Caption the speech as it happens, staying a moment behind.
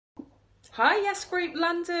Hi, Yes Group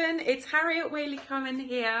London. It's Harriet Waley-Cohen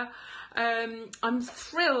here. I'm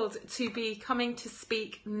thrilled to be coming to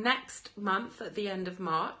speak next month at the end of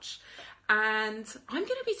March. And I'm going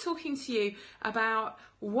to be talking to you about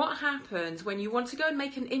what happens when you want to go and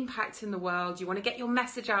make an impact in the world, you want to get your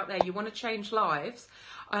message out there, you want to change lives,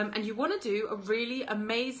 and you want to do a really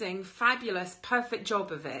amazing, fabulous, perfect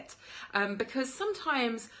job of it. Because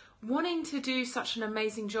sometimes wanting to do such an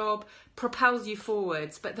amazing job propels you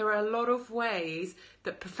forwards, but there are a lot of ways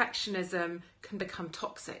that perfectionism can become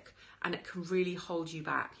toxic and it can really hold you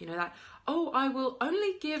back. You know, that, oh, I will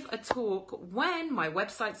only give a talk when my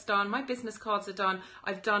website's done, my business cards are done,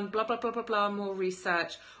 I've done blah, blah, blah, blah, blah, more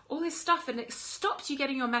research, all this stuff, and it stops you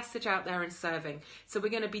getting your message out there and serving. So we're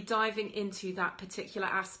going to be diving into that particular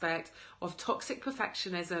aspect of toxic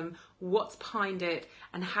perfectionism, what's behind it,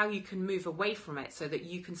 and how you can move away from it so that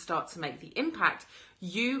you can start to make the impact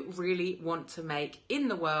you really want to make in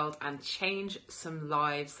the world and change some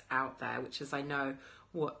lives out there, which is, I know,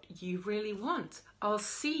 what you really want. I'll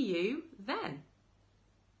see you then.